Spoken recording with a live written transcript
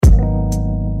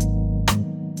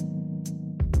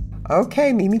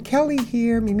Okay, Mimi Kelly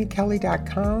here,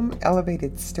 mimikelly.com,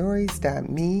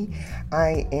 elevatedstories.me.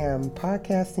 I am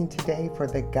podcasting today for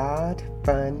the God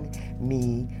Fund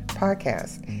Me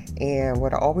podcast. And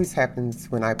what always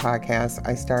happens when I podcast,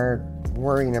 I start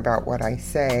worrying about what I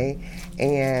say,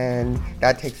 and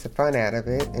that takes the fun out of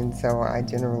it, and so I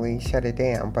generally shut it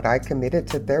down. But I committed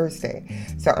to Thursday,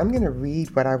 so I'm going to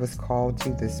read what I was called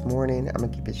to this morning. I'm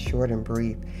going to keep it short and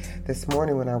brief. This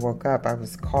morning when I woke up, I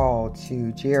was called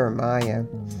to Jeremiah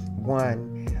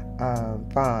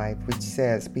 1:5, which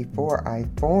says, "Before I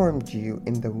formed you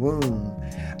in the womb,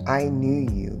 I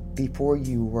knew you. Before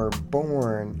you were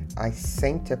born, I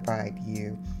sanctified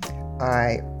you.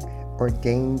 I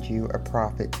ordained you a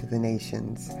prophet to the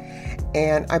nations."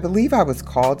 And I believe I was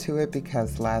called to it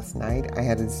because last night I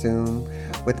had a Zoom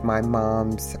with my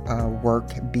mom's work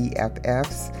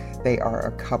BFFs. They are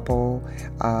a couple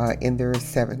in their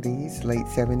 70s, late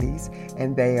 70s,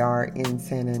 and they are in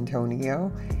San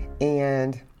Antonio.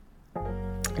 And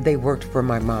they worked for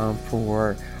my mom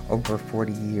for over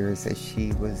 40 years as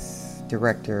she was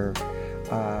director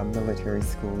of military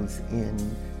schools in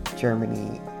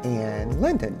Germany and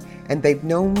London. And they've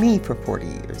known me for 40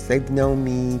 years. They've known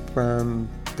me from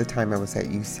the time I was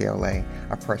at UCLA,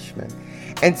 a freshman.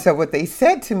 And so what they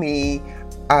said to me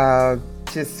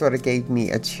just sort of gave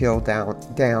me a chill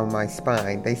down my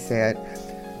spine. They said,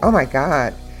 "Oh my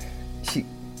God."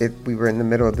 We were in the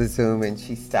middle of the Zoom, and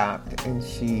she stopped and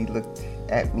she looked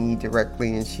at me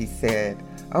directly and she said,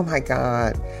 "Oh my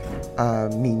God,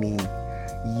 Mimi,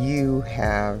 you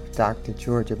have Dr.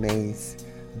 Georgia May's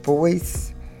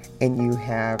voice and you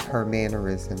have her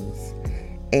mannerisms."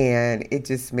 And it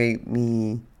just made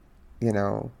me,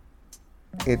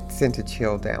 it sent a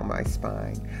chill down my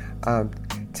spine.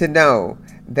 To know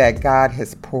that God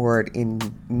has poured in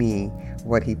me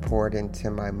what he poured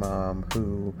into my mom,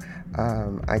 who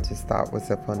I just thought was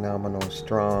a phenomenal,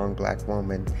 strong black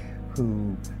woman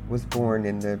who was born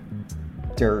in the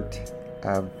dirt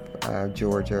of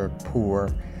Georgia, poor,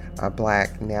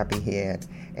 black, nappy head,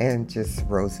 and just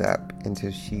rose up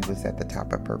until she was at the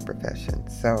top of her profession.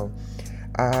 So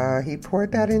he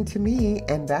poured that into me,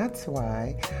 and that's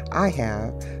why I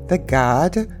have the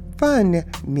God Fund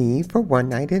Me for One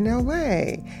Night in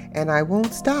LA, and I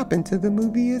won't stop until the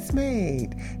movie is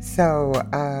made. So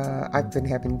I've been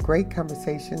having great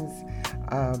conversations,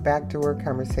 backdoor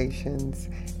conversations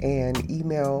and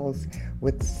emails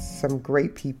with some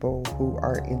great people who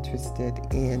are interested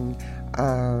in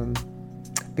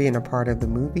being a part of the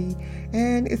movie,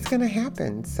 and it's going to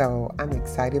happen. So I'm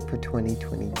excited for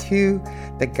 2022.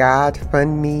 The God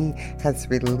Fund Me has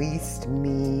released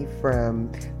me from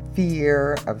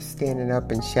fear of standing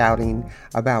up and shouting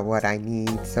about what I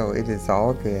need. So it is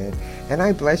all good. And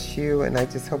I bless you, and I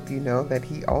just hope you know that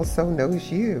he also knows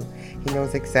you. He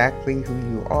knows exactly who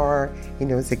you are. He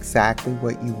knows exactly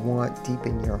what you want deep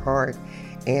in your heart.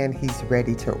 And he's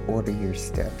ready to order your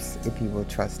steps if you will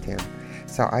trust him.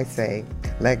 So I say,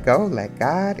 let go, let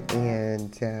God.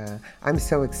 And I'm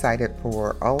so excited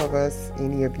for all of us,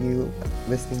 any of you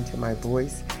listening to my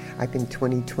voice. I think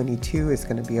 2022 is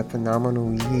going to be a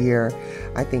phenomenal year.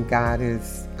 I think God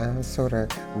is sort of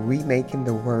remaking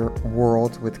the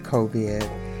world with COVID.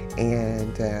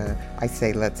 And I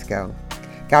say, let's go.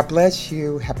 God bless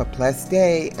you. Have a blessed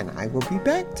day. And I will be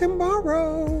back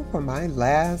tomorrow for my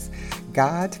last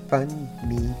God Fund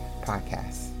Me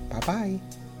podcast. Bye-bye.